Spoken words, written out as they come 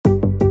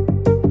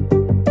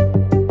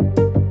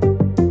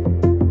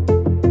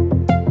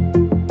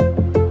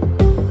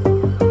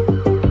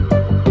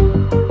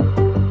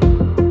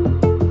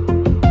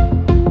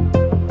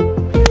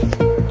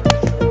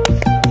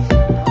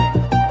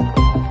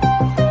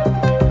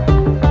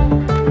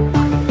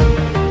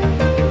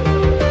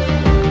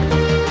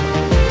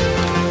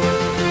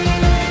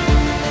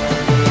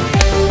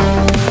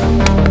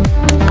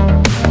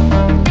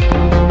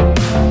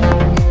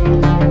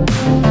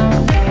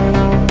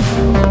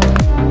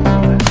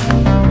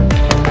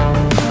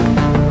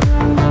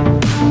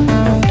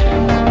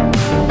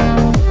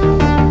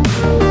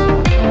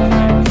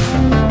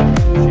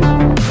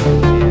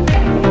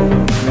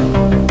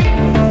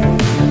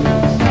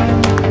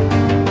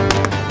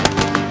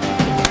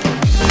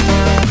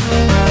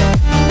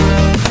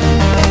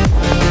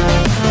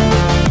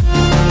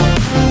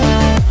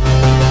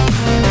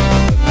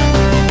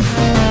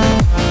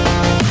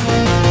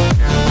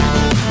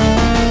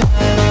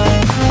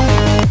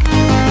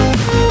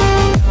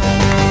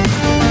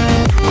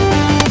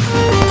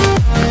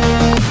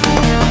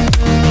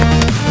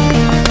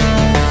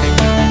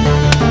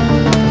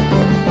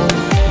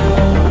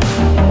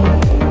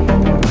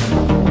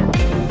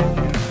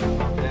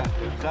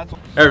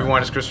Hey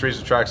everyone, it's Chris Rees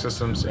with TRIARC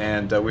Systems,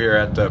 and we are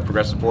at the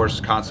Progressive Force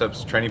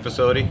Concepts Training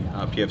Facility,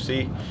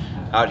 PFC,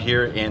 out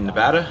here in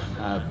Nevada,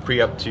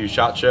 pre-up to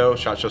SHOT Show.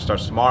 SHOT Show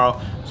starts tomorrow,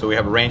 so we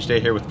have a range day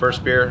here with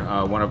First Beer,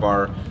 one of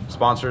our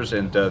sponsors,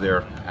 and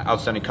they're an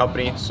outstanding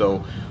company. So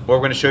what we're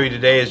going to show you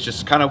today is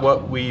just kind of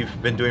what we've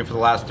been doing for the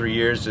last 3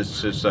 years.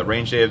 It's just a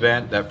range day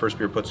event that First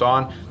Beer puts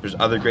on. There's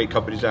other great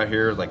companies out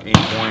here like Aim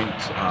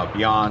Point,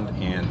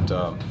 Beyond, and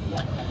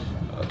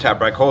Tap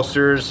Bright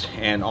Holsters,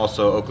 and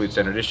also Oakley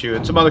Standard Issue,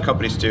 and some other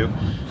companies too.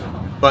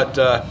 But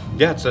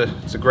yeah, it's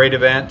a great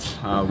event.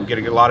 We get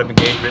a lot of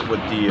engagement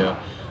with the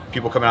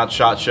people coming out to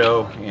SHOT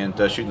Show and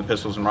shooting the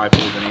pistols and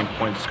rifles, and Aim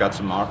Point's it's got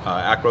some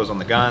acros on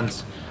the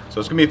guns. So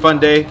it's gonna be a fun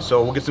day.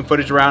 So we'll get some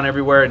footage around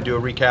everywhere and do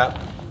a recap,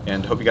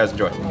 and hope you guys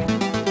enjoy.